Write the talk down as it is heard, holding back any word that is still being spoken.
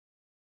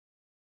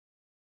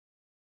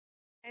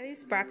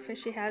Kylie's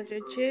breakfast, she has her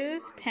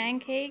juice,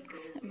 pancakes,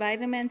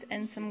 vitamins,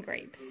 and some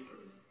grapes.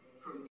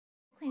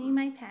 Cleaning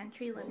my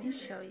pantry, let me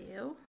show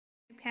you.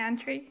 My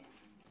pantry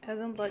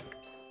doesn't look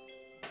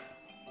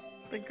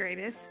the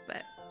greatest,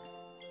 but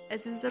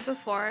this is the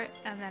before,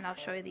 and then I'll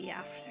show you the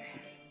after.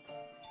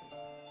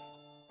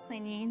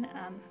 Cleaning,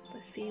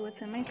 let's see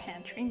what's in my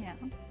pantry now.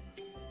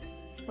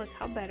 Look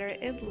how better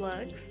it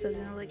looks. Doesn't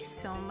it look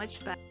so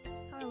much better?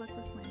 That's how I look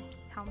with my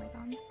helmet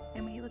on.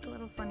 It may look a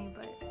little funny,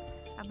 but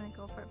I'm gonna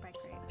go for a bike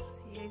ride.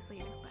 See you guys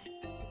later. Bye.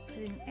 He's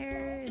putting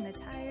air in the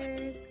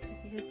tires.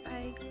 See his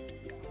bike.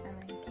 And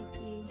then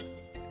Kiki.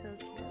 So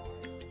cute.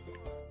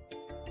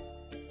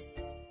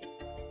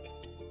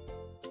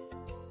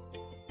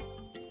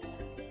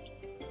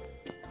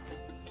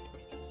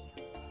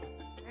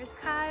 There's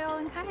Kyle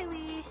and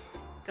Kylie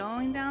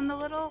going down the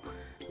little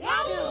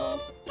hill.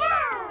 Go!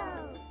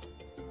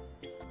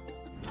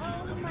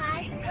 Oh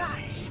my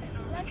gosh,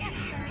 look at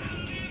her.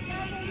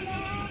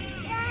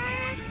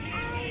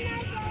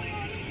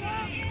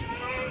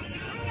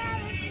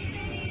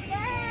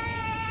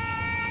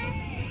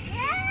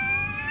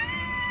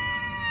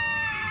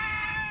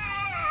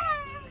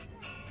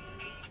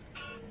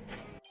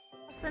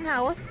 And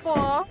how was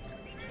school?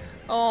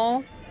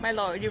 Oh my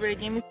lord, you really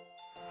gave me.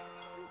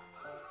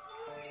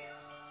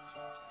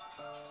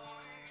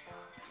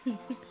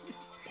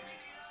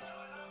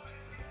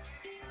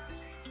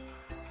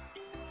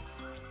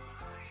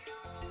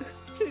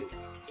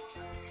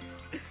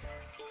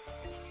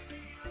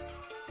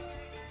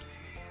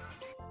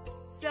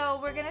 So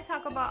we're gonna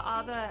talk about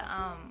all the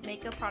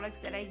makeup products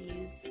that I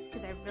use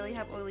because I really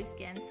have oily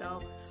skin.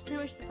 So it's pretty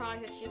much the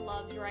product that she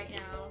loves right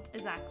now.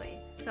 Exactly.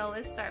 So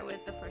let's start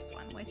with the first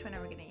one. Which one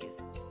are we gonna use?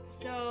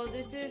 So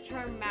this is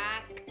her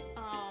MAC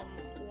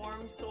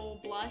Warm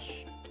Soul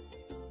Blush.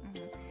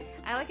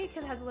 I like it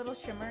because it has a little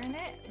shimmer in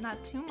it.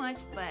 Not too much,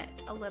 but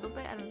a little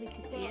bit. I don't know if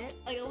you can see it.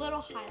 Like a little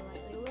highlight,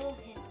 like a little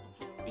hint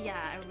of highlight. Yeah,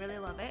 I really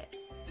love it.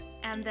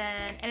 And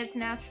it's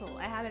natural.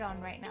 I have it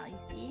on right now, you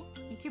see?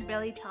 You can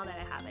barely tell that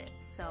I have it.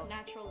 So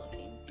natural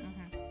looking.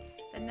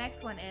 The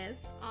next one is?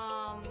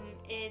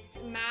 It's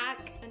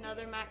MAC,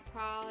 another MAC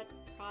product,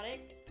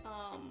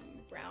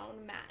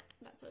 Brown Matte.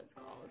 That's what it's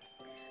called.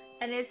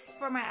 And it's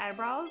for my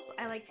eyebrows.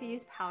 I like to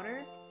use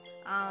powder.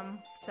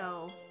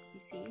 So, you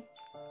see?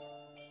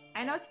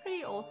 I know it's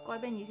pretty old school.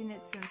 I've been using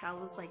it since I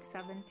was like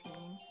 17.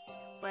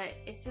 But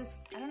it's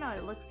just, I don't know,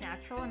 it looks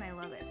natural and I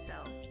love it. So,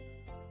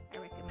 I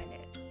recommend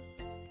it.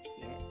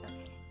 See it?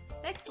 Okay.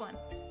 Next one.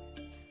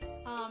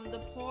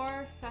 The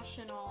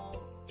Porefessional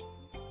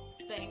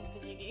thing,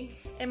 Vijigi.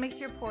 It makes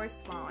your pores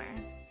smaller.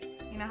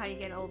 You know how you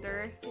get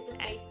older? It's a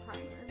face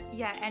primer.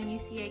 Yeah, and you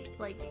see it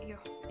like you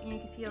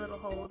can see a little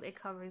holes. It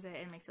covers it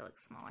and makes it look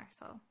smaller.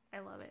 So I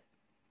love it.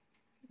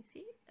 You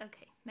see?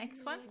 Okay,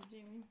 next one.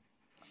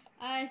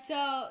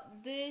 So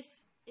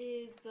this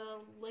is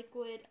the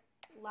Liquid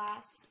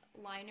Last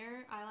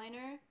eyeliner.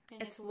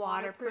 And it's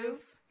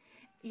waterproof.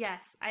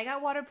 Yes, I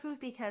got waterproof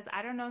because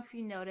I don't know if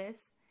you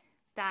noticed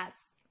that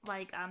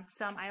like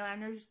some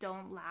eyeliners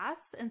don't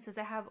last, and since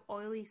I have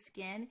oily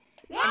skin,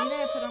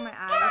 anything I put on my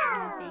eyes or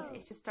my face,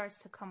 it just starts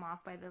to come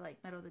off by the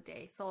middle of the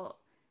day. So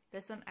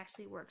this one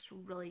actually works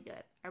really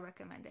good. I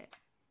recommend it.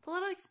 It's a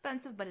little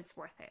expensive, but it's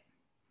worth it.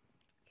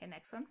 Okay,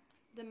 next one.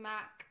 The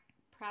MAC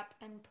Prep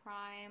and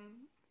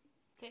Prime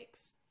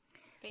Fix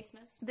Face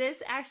Mist.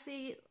 This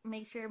actually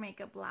makes your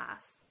makeup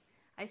last.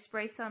 I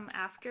spray some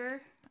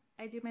after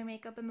I do my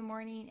makeup in the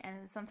morning,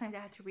 and sometimes I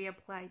have to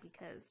reapply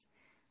because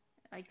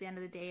like the end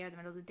of the day or the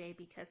middle of the day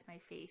because my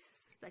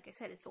face, like I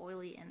said, it's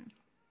oily and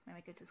my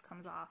makeup just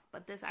comes off.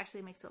 But this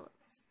actually makes it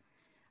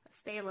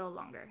stay a little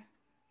longer.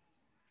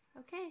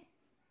 Okay.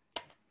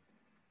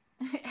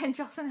 And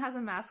Jocelyn has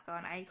a mask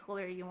on. I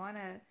told her, you want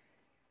to,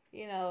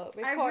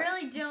 record. I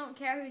really don't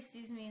care who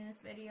sees me in this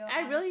video.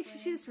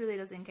 She just really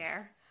doesn't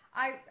care.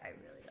 I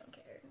really don't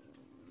care.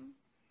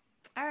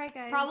 Alright,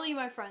 guys. Probably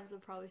my friends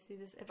would probably see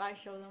this if I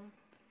show them.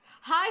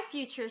 Hi,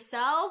 future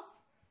self.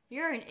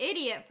 You're an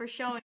idiot for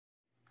showing.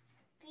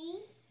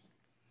 B,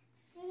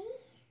 C,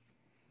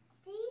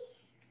 D,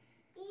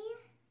 E,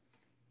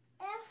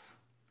 F,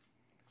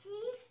 G,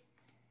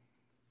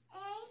 A,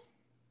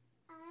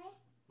 I.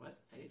 What?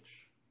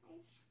 H?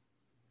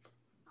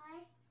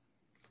 I.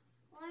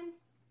 1,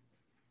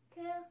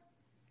 2,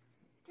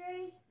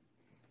 3,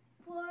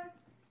 4,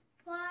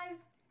 5,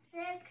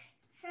 6,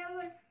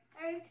 7,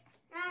 8,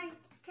 9,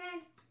 10,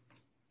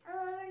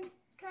 11,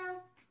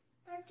 12,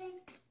 13,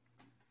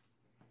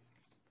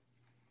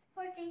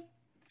 14.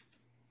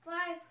 5.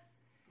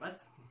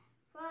 What?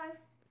 5.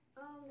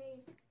 Only.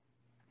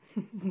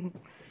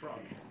 Frog.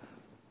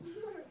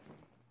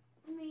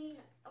 I mean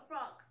a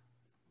frog.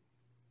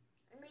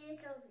 I mean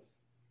a trophy.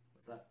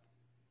 What's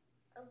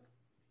that?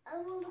 A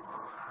little.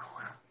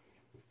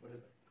 What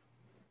is it?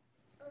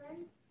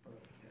 11. Oh,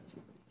 yes.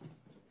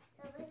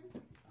 7.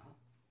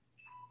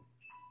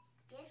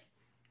 Gift.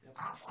 Yep.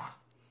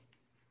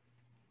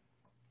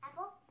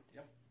 Apple.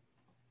 Yep.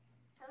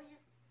 7.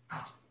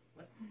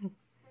 What?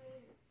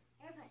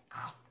 Airplane.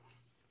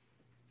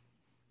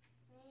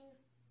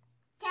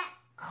 Cat.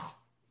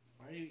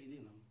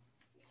 eating them?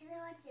 Because I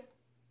want you.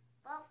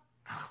 Well,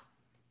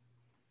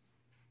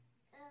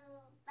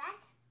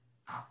 bat,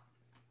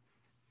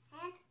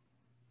 hand,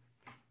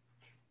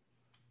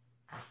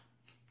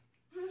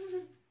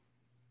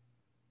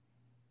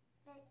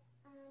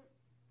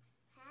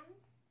 hand,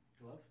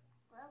 Glove?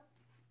 glove,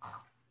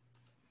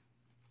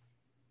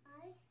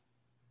 eye,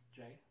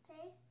 J?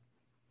 tay,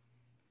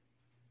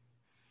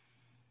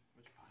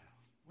 Which pile?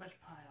 Which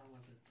pile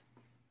was it?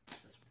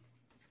 This one.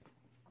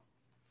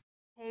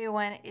 Hey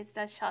everyone, it's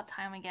that shot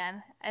time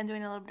again. I'm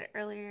doing a little bit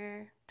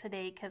earlier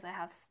today because I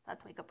have to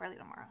wake up early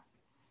tomorrow.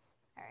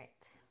 Alright.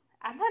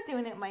 I'm not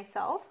doing it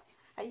myself.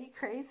 Are you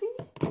crazy?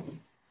 Alright.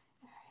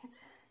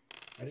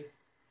 Ready?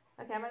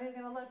 Okay, I'm not even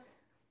gonna look.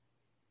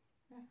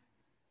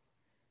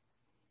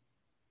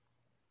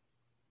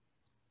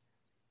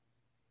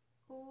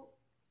 Ooh.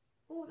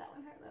 Ooh, that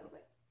one hurt a little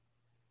bit.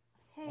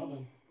 Okay. Well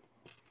done.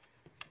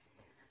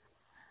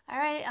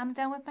 Alright, I'm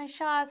done with my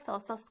shots, so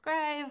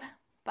subscribe.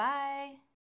 Bye.